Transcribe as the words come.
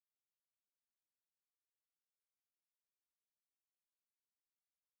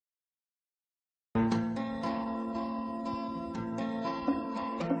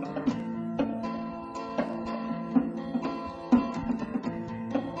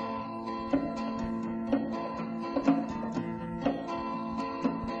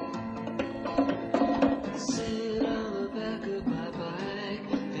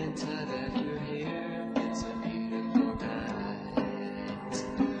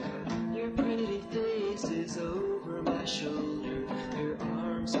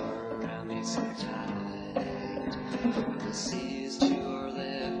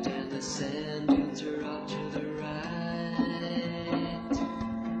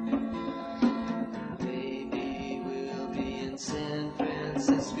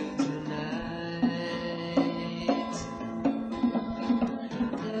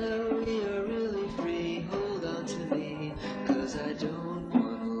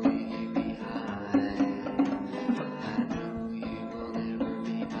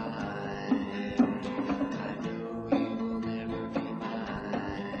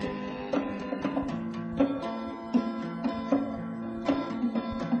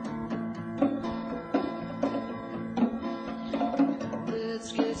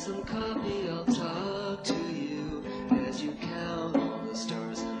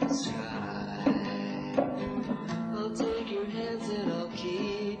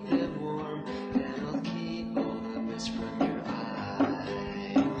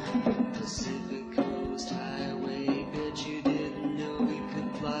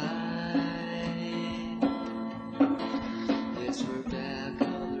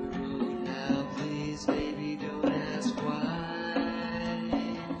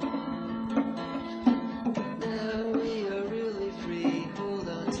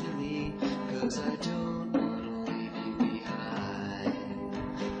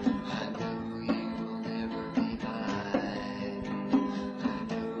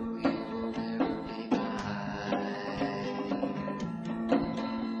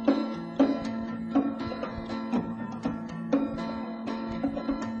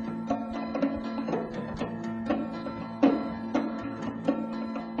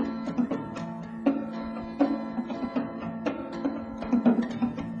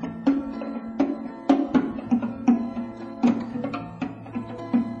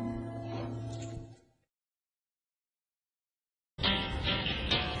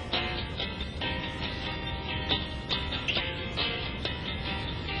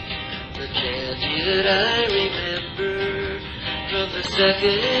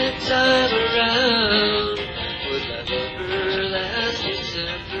second time around was my lover last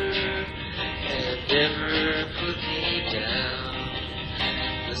December, and never put me down.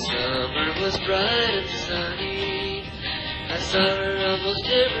 The summer was bright and sunny, I saw her almost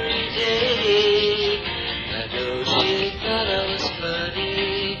every day. I know she thought I was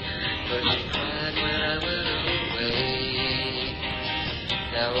funny, but she cried when I went away.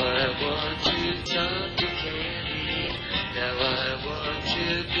 Now I want to talk to Candy, now I want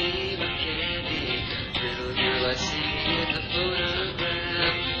to be with Candy. Little girl I see in the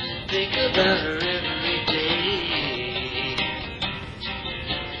photograph, think about her every day.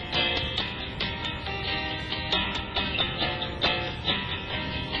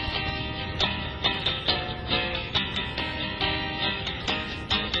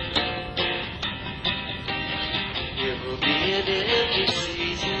 It will be an empty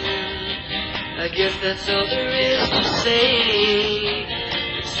season, I guess that's all there is to say,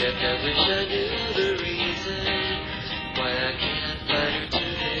 except I wish I knew the reason why I can't find her to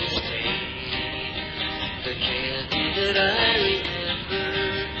this day. The Candy that I remember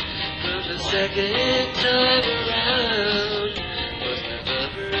from the second time around was my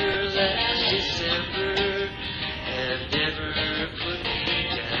lover last December, and never put me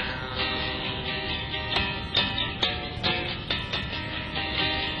down.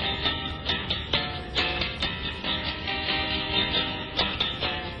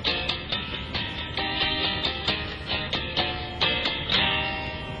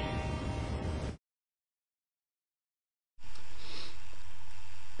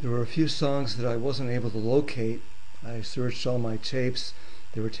 There were a few songs that I wasn't able to locate. I searched all my tapes.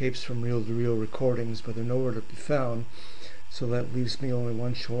 There were tapes from reel-to-reel recordings, but they're nowhere to be found. So that leaves me only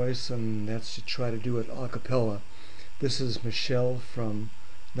one choice, and that's to try to do it a cappella. This is Michelle from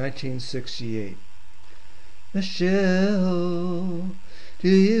 1968. Michelle, do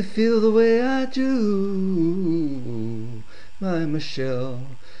you feel the way I do? My Michelle,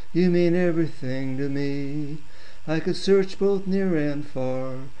 you mean everything to me. I could search both near and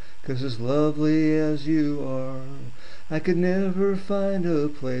far, 'cause as lovely as you are, I could never find a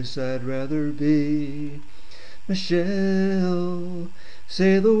place I'd rather be. Michelle,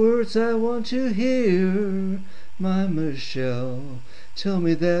 say the words I want to hear. My Michelle, tell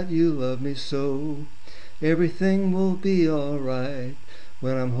me that you love me so. Everything will be alright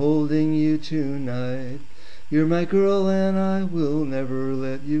when I'm holding you tonight. You're my girl and I will never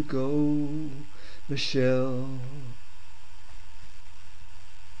let you go. Michelle.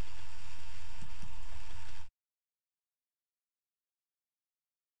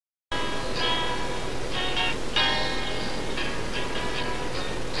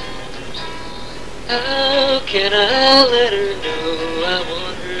 How can I let her know I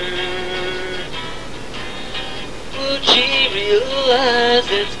want her? Would she realize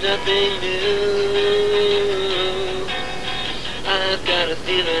it's nothing new? I've got a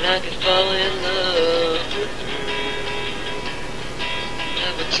feeling I could fall in love with her. I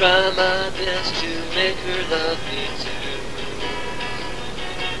would try my best to make her love me too.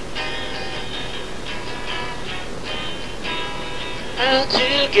 Out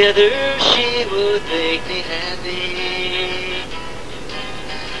together she would make me happy,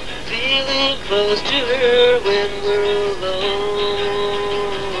 feeling close to her when we're alone.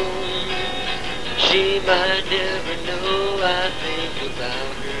 She might never know I think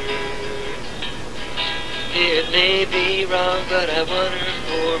about her. It may be wrong, but I want her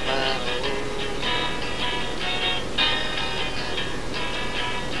for my own.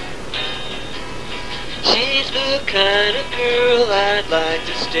 She's the kind of girl I'd like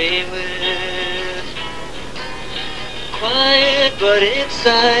to stay with. Quiet but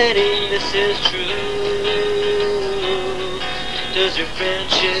exciting, this is true. Does her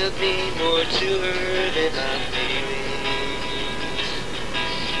friendship mean more to her than my feelings?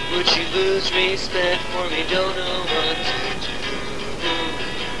 Would she lose respect for me? Don't know what to do.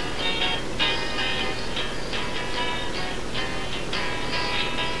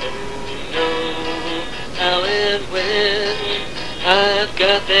 How and when I've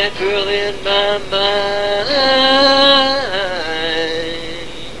got that girl in my mind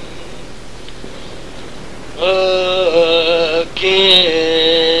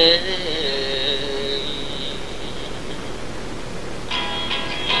again.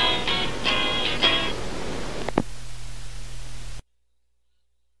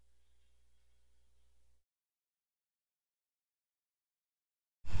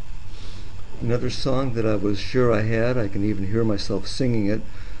 Another song that I was sure I had, I can even hear myself singing it,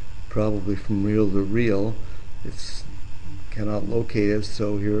 probably from reel to reel. It's cannot locate it,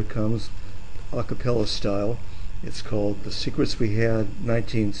 so here it comes, a cappella style. It's called The Secrets We Had,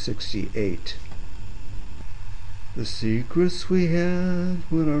 1968. The secrets we had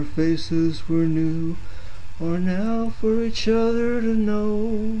when our faces were new are now for each other to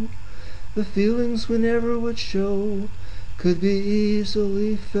know. The feelings we never would show could be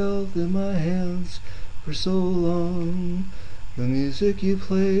easily felt in my hands for so long. The music you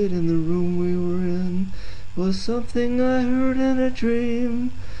played in the room we were in was something I heard in a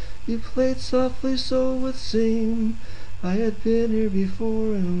dream. You played softly so it would seem I had been here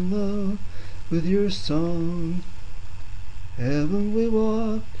before in love with your song. Haven't we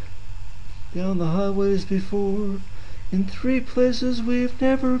walked down the highways before, in 3 places we've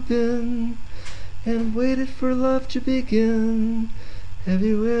never been, and waited for love to begin? Have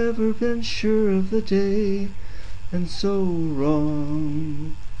you ever been sure of the day, and so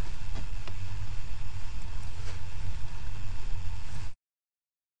wrong?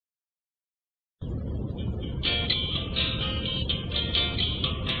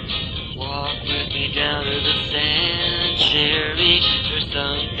 Walk with me down to the sanctuary. There's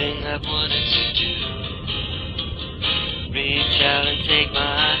something I've wanted to do. Reach out and take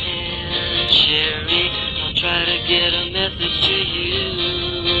my hand, Sherry. I'll try to get a message to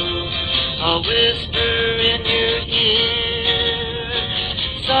you. I'll whisper in your ear,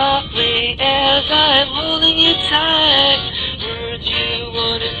 softly as I'm holding you tight, words you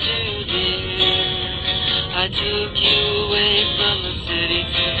wanted to hear. I took you away from the city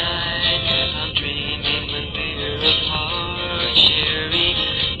tonight. I'm dreaming when we're apart, Sherry,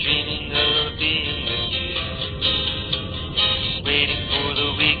 dreaming of being with you. Waiting for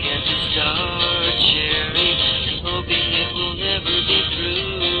the weekend to start, Sherry, and hoping it will never be through.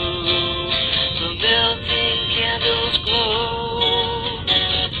 The melting candles glow,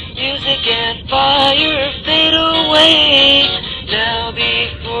 music and fire fade away. Now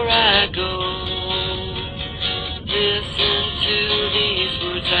before I go, listen to these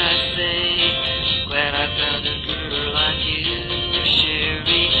words I say. Glad I found a girl like you,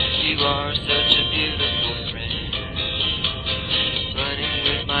 Sherry. You are such a beautiful friend. Running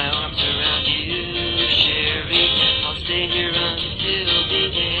with my arms around you, Sherry. I'll stay here until the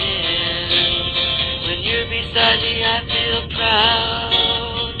end. When you're beside me, I feel proud.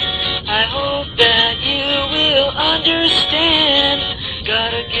 I hope that you will understand.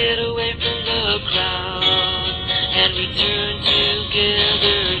 Gotta get away from the crowd and return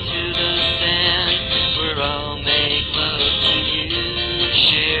together to the sand, where I'll make love to you,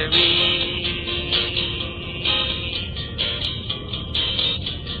 Sherry.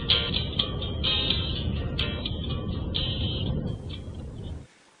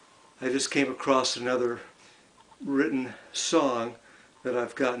 I just came across another written song that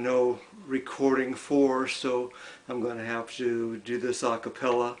I've got no recording for, so I'm going to have to do this a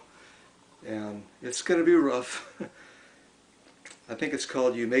cappella, and it's going to be rough. I think it's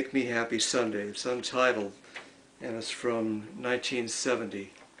called You Make Me Happy Sunday. It's untitled, and it's from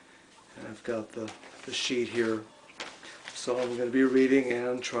 1970. And I've got the sheet here, so I'm going to be reading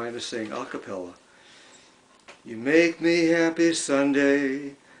and trying to sing a cappella. You make me happy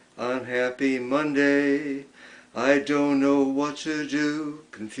Sunday, unhappy Monday. I don't know what to do,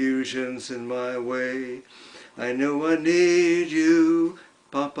 confusion's in my way. I know I need you,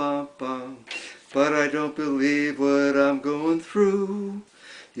 bum bum bum, but I don't believe what I'm going through.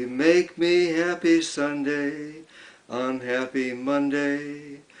 You make me happy Sunday, unhappy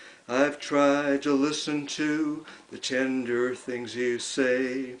Monday. I've tried to listen to the tender things you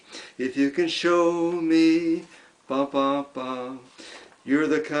say. If you can show me, bum bum bum, you're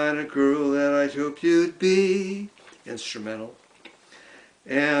the kind of girl that I'd hope you'd be. Instrumental.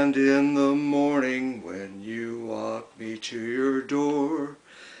 And in the morning when you walk me to your door,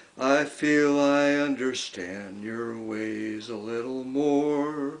 I feel I understand your ways a little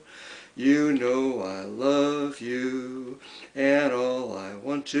more. You know I love you, and all I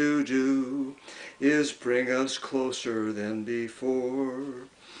want to do is bring us closer than before.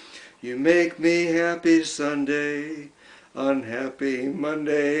 You make me happy Sunday, unhappy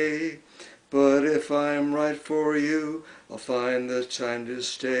Monday, but if I'm right for you, I'll find the time to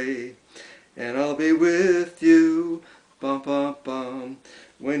stay, and I'll be with you, bum bum bum,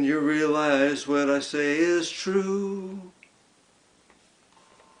 when you realize what I say is true.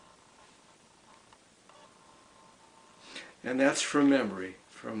 And that's from memory,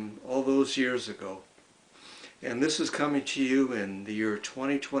 from all those years ago. And this is coming to you in the year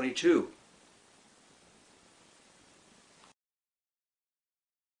 2022.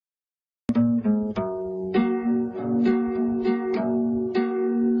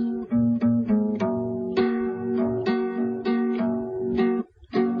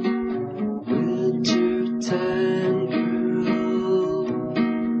 Winter time.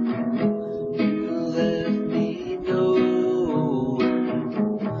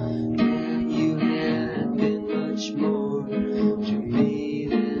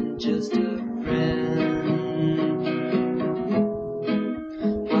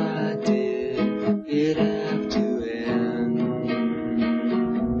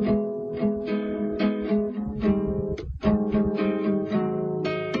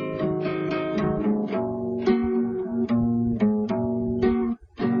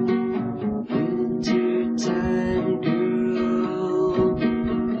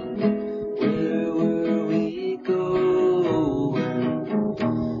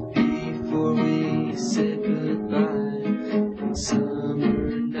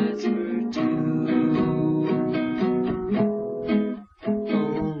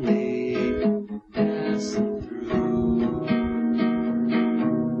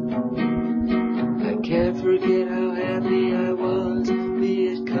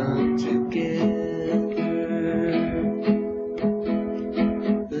 together.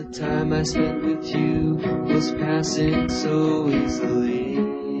 The time I spent with you was passing so easily.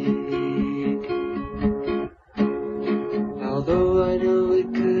 Although I know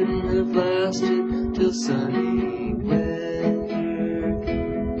it couldn't have lasted till sunny weather.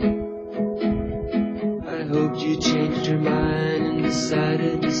 I hoped you changed your mind and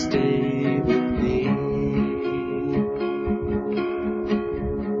decided to stay with me.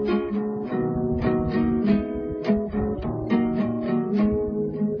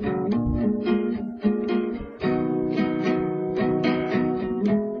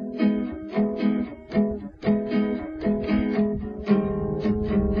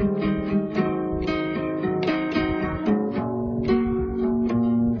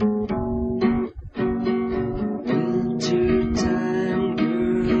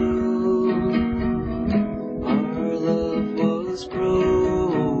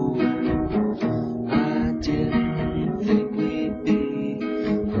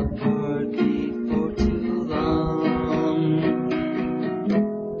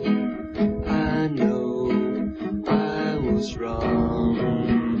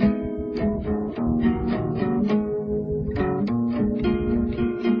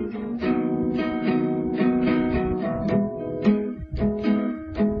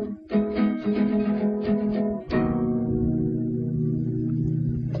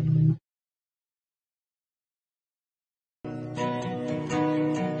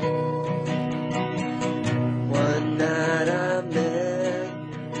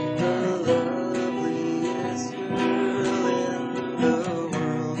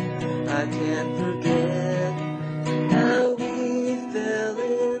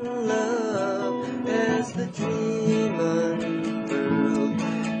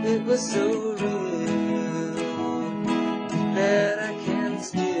 So real that I can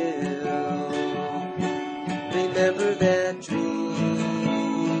still remember that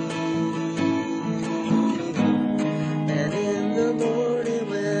dream. And in the morning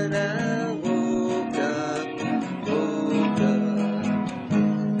when I woke up,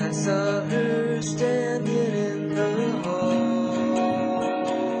 I saw her standing in the hall.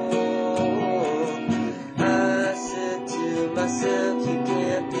 I said to myself, you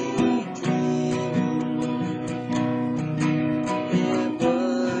can't be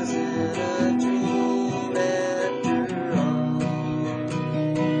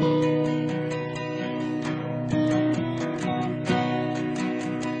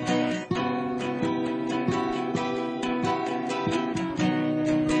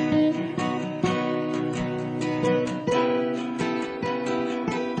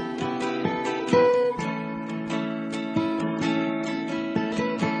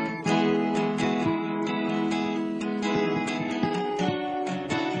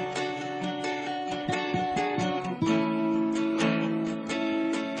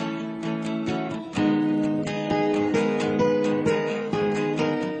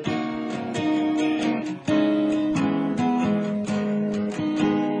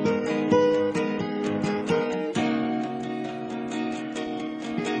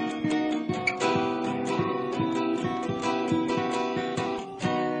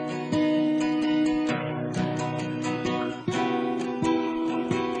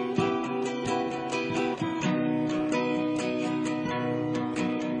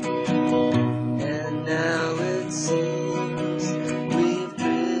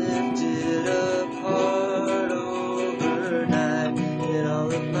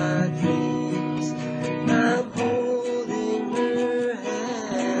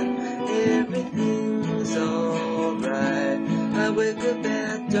wake up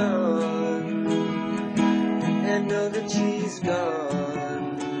at dawn and know that she's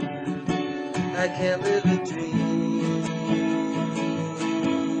gone. I can't live a dream.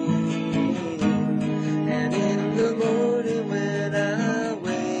 And in the morning when I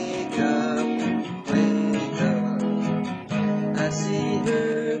wake up, I see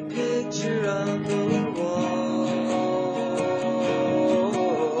her picture on the wall.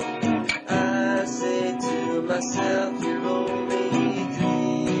 I say to myself, you're only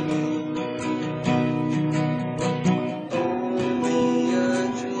dreaming, only a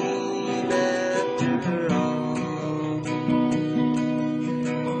dream after all.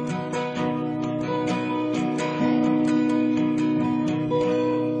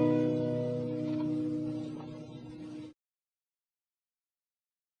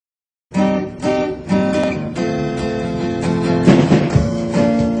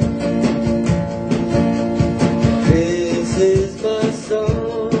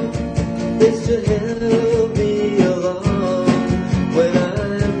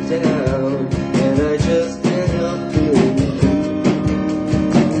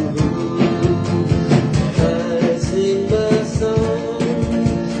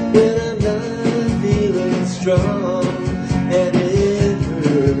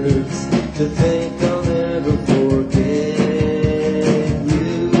 hurts to think I'll never forget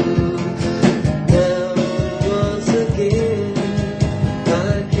you. Now once again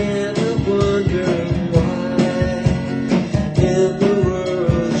I can't help wondering why in the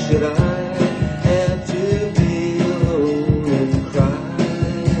world should I have to be alone and cry.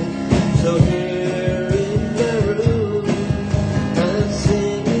 So here in my room I'm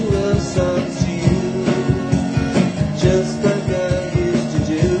singing love songs to you, just like I used to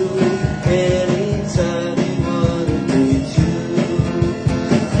do anytime you wanted me to.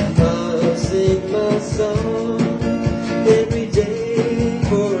 I'll sing my song every day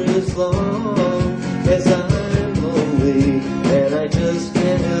for as long as I'm lonely, and I just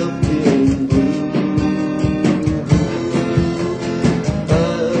can't help feeling blue.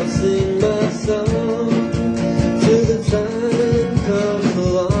 I'll sing my song till the time comes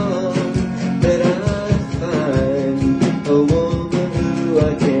along that I find a woman who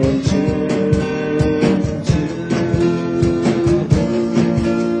I can turn to.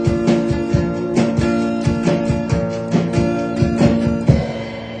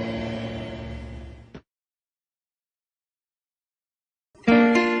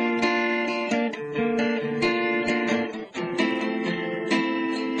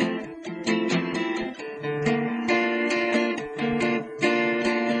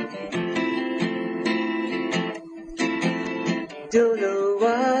 Don't know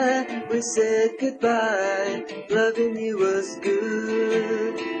why we said goodbye. Loving you was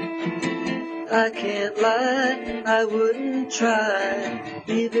good. I can't lie, I wouldn't try,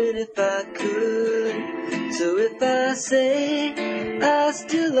 even if I could. So if I say I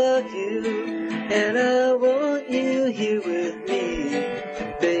still love you, and I want you here with me,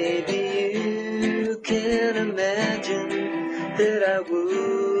 baby, you can imagine that I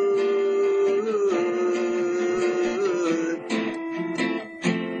would.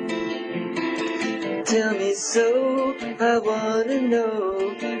 Tell me so, I wanna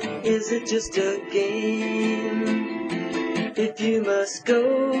know, is it just a game? If you must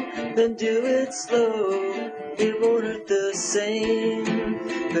go, then do it slow, it won't hurt the same.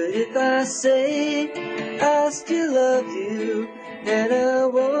 But if I say I still love you, and I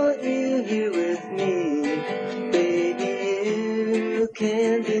want you here with me, baby, you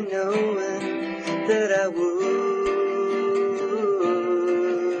can be knowing that I would.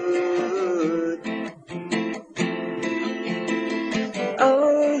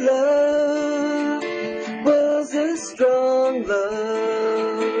 Our love was a strong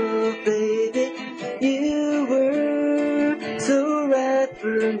love, baby. You were so right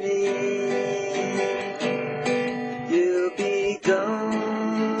for me. You'll be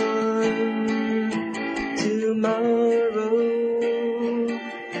gone tomorrow,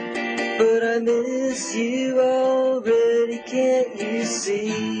 but I miss you already, can't you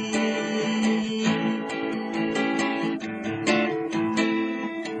see?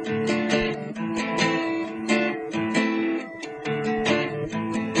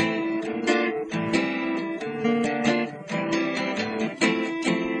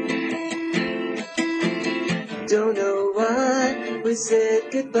 Don't know why we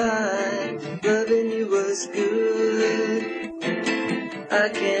said goodbye. Loving you was good. I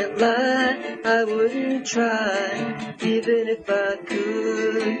can't lie, I wouldn't try, even if I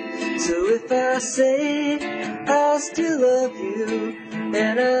could. So if I say I still love you,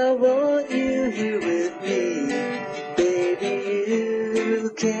 and I want you here with me, baby,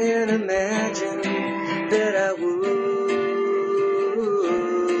 you can imagine that I would.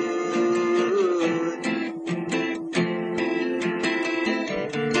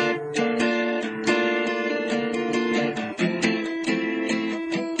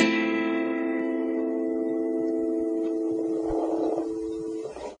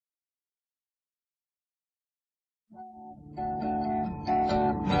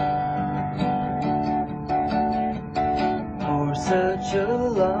 For such a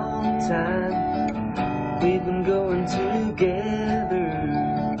long time we've been going together.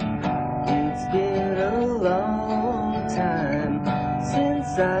 It's been a long time since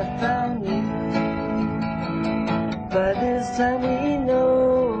I found you. By this time we know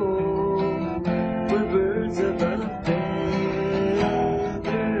we're birds of a feather.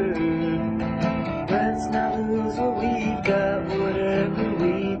 Let's not lose what we've got, whatever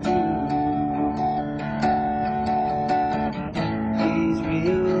we do.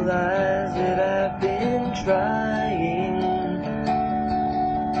 Realize that I've been trying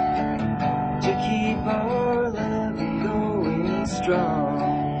to keep our love going strong.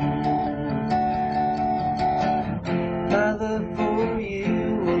 My love for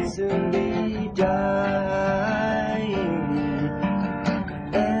you will soon be dying,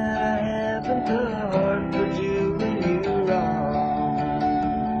 and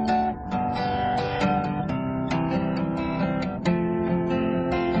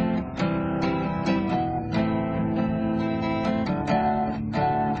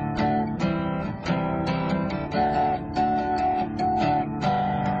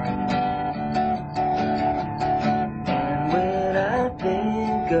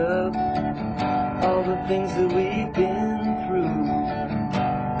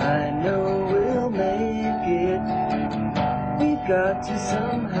got to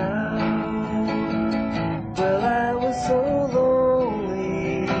somehow. Well, I was so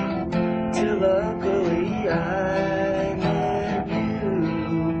lonely till luckily I met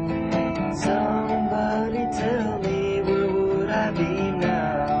you. Somebody tell me, where would I be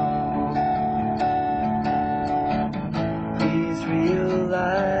now? Please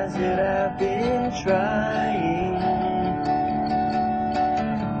realize that I've been trying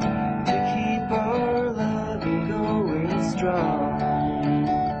to keep our loving going strong.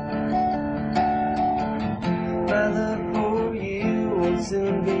 My love for you will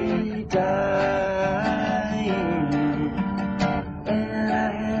soon be dying, and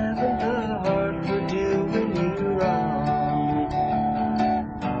I haven't the heart for doing you wrong.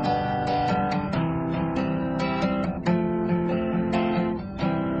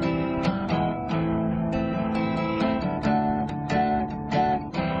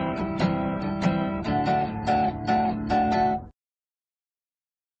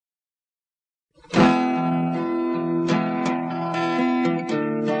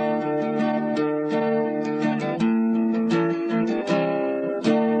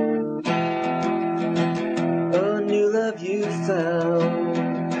 You found,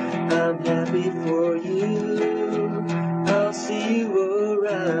 I'm happy for you. I'll see you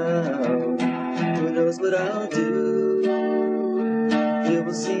around. Who knows what I'll do? It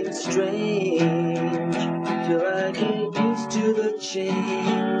will seem strange till I get used to the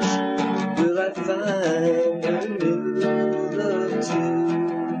change. Will I find a new love too?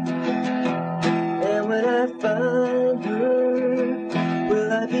 And when I find her, will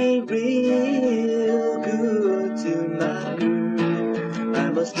I be real good to my girl? I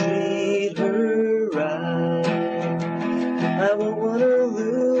must treat her right. I won't wanna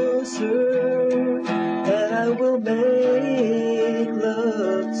lose her, and I will make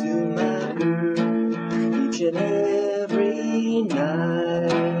love to my girl each and every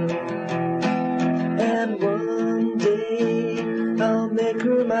night. And one day I'll make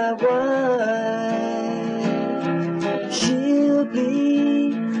her my wife. She'll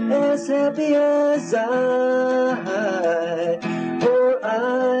be as happy as I, or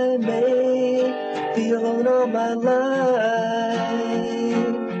I may be alone all my life.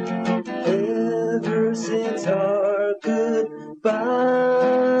 Ever since our goodbye.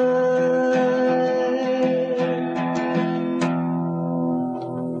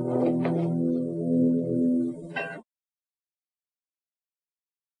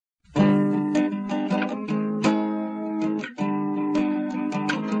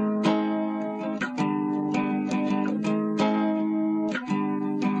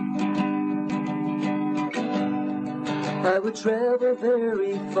 I would travel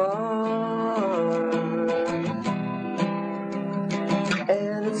very far,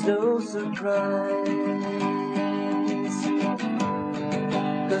 and it's no surprise,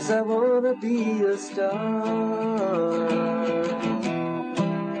 'cause I wanna be a star,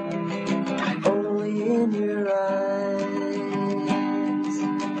 only in your eyes,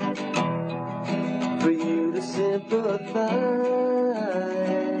 for you to sympathize.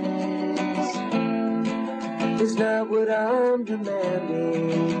 It's not what I'm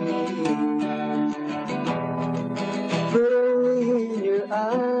demanding, but only in your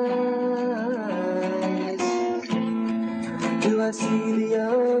eyes do I see the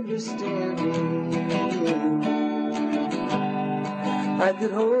understanding. I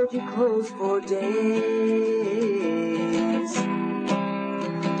could hold you close for days.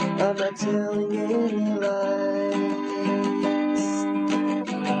 I'm not telling any lies,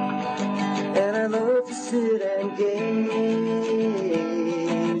 and I love to sit and gaze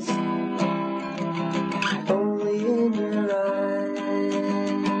only in your eyes.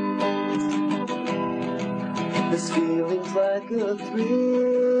 This feeling's like a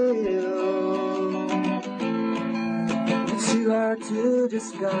thrill, it's too hard to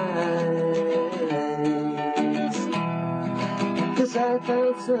disguise, 'cause I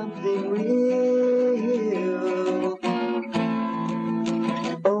found something real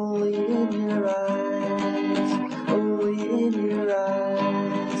only in your eyes, only in your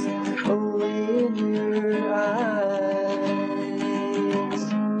eyes, only in your eyes.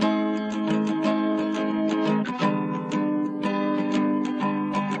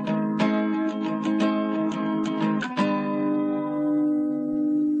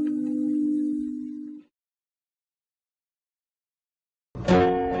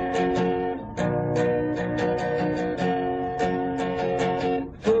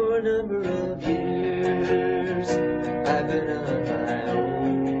 For a number of years I've been on my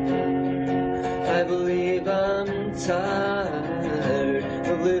own. I believe I'm tired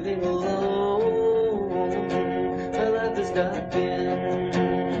of living alone. My life is has not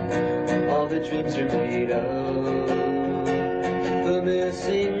been all the dreams are made of. The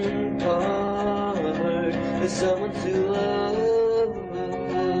missing part is someone to love.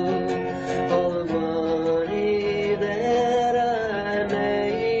 All the money that I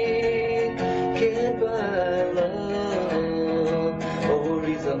make can't buy love or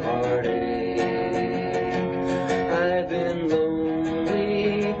ease a heartache. I've been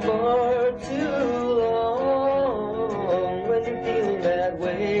lonely for too long. When you're feeling that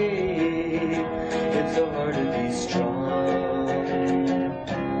way, it's so hard to be strong.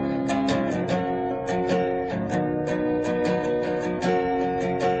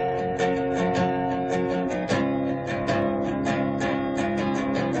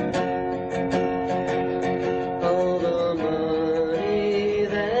 All the money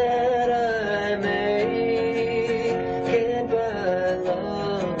that I make can't buy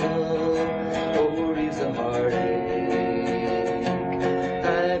love or ease a heartache.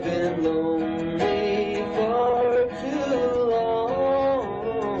 I've been lonely for too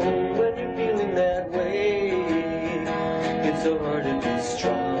long. When you're feeling that way, it's so hard to be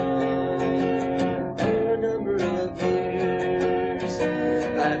strong. For a number of years,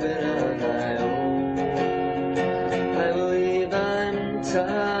 I've been on my own. I believe I'm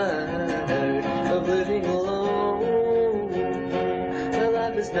tired of living alone. My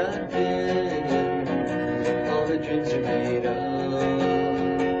life has not been all the dreams are made of.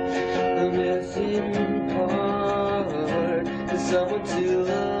 The missing part is someone to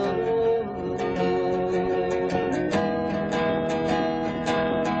love.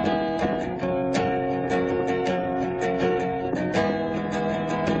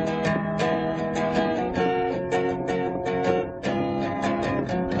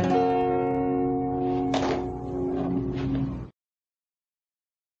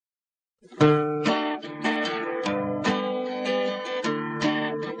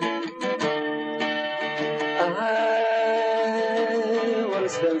 I want to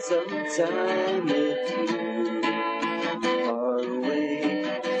spend some time with you, far away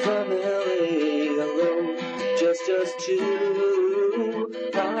from LA, alone, just us two.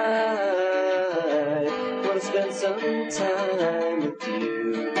 I want to spend some time with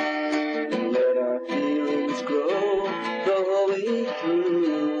you and let our feelings grow the whole way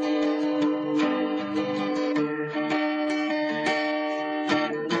through.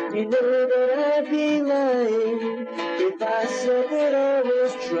 You know that I'd be lying if I said that I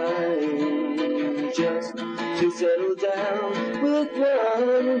was trying just to settle down with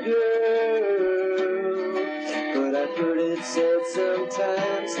one girl. But I've heard it said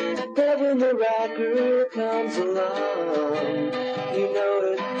sometimes that when the right girl comes along, you know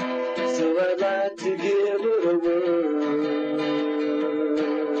it, so I'd like to give her a whirl.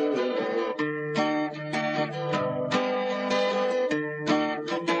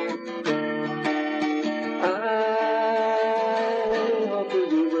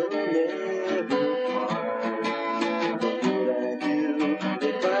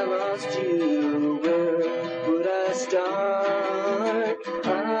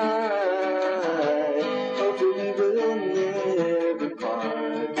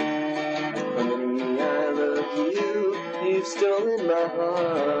 You've stolen my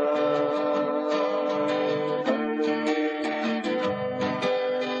heart.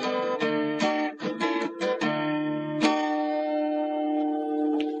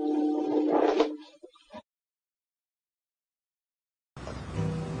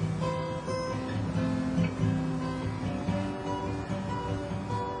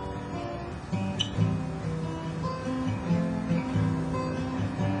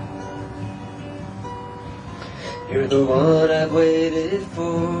 You're the one I've waited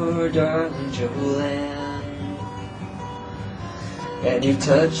for, darling Joanne. And you've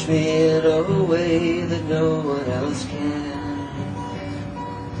touched me in a way that no one else can.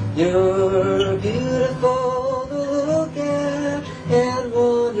 You're beautiful to look at and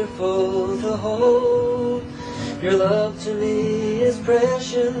wonderful to hold. Your love to me is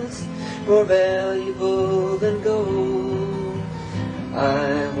precious, more valuable than gold.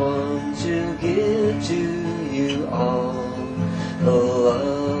 I want to give to you all the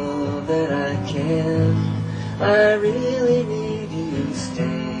love that I can. I really need you.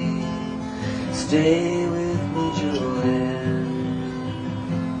 Stay with me, Joanne.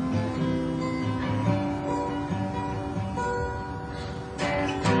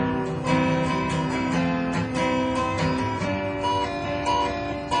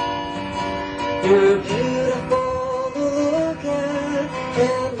 You're beautiful to look at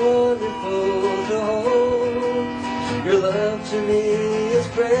and wonderful to hold. Your love to me is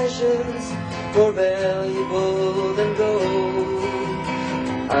precious, more valuable than gold.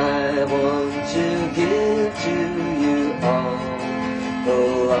 I want to give to you all the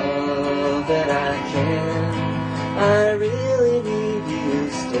love that I can. I really need you.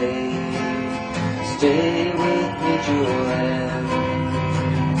 Stay with me, Joanne.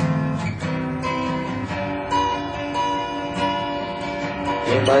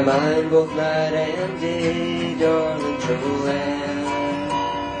 In my mind both night and day, darling Joanne,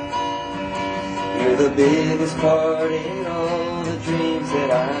 you're the biggest part in all the dreams that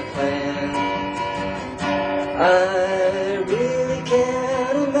I plan. I really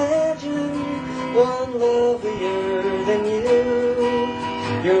can't imagine one lovelier than you.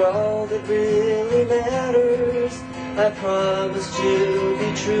 You're all that really matters. I promise to be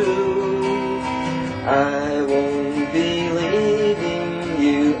true. I won't be leaving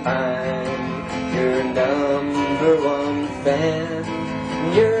you. I'm your #1 fan.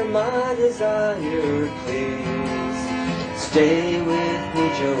 You're my desire, please. Stay with me,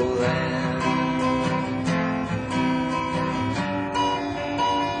 Joanne.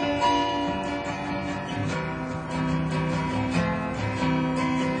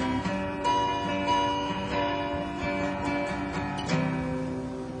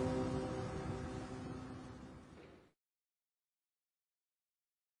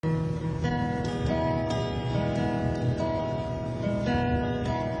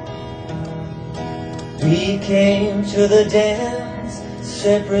 We came to the dance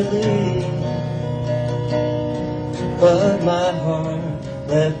separately, but my heart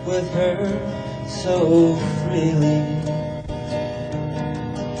leapt with her so freely.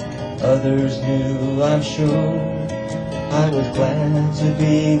 Others knew, I'm sure, I was glad to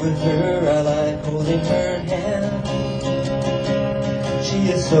be with her. I like holding her hand. She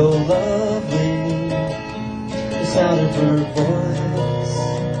is so lovely. The sound of her voice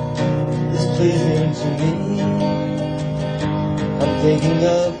is pleasing to me. I'm thinking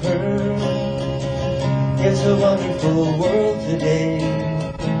of her. It's a wonderful world today.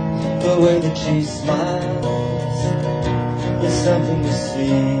 The way that she smiles is something to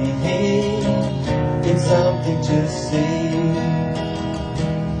see. It's something to see.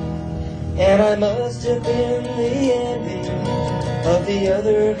 And I must have been the envy of the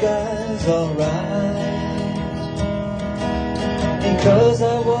other guys, alright, because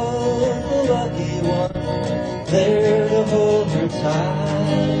I was the lucky one there to hold her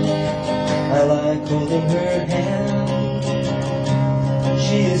tight. I like holding her hand.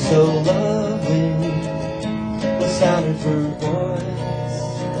 She is so lovely. The sound of her voice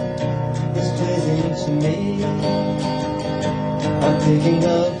is pleasing to me. I'm thinking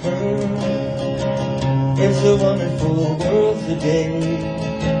of her. It's a wonderful world today.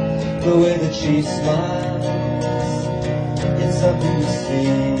 The way that she smiles, it's something to see.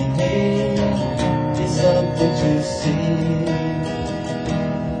 It's something to see.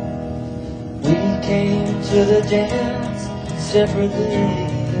 We came to the dance separately,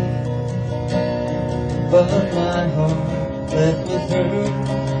 but my heart left with her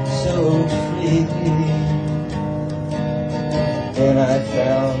so freely. And I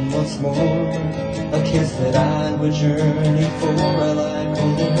found once more a kiss that I would journey for. I like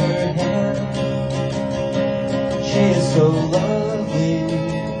holding her hand. She is so lovely.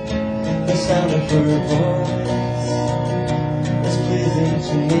 The sound of her voice is pleasing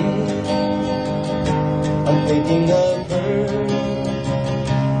to me. I'm thinking of her.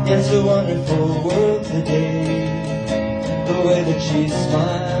 It's a wonderful world today. The way that she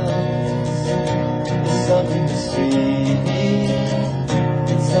smiles is something to see.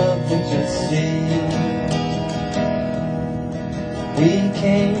 It's something to see. We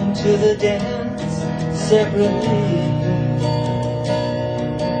came to the dance separately,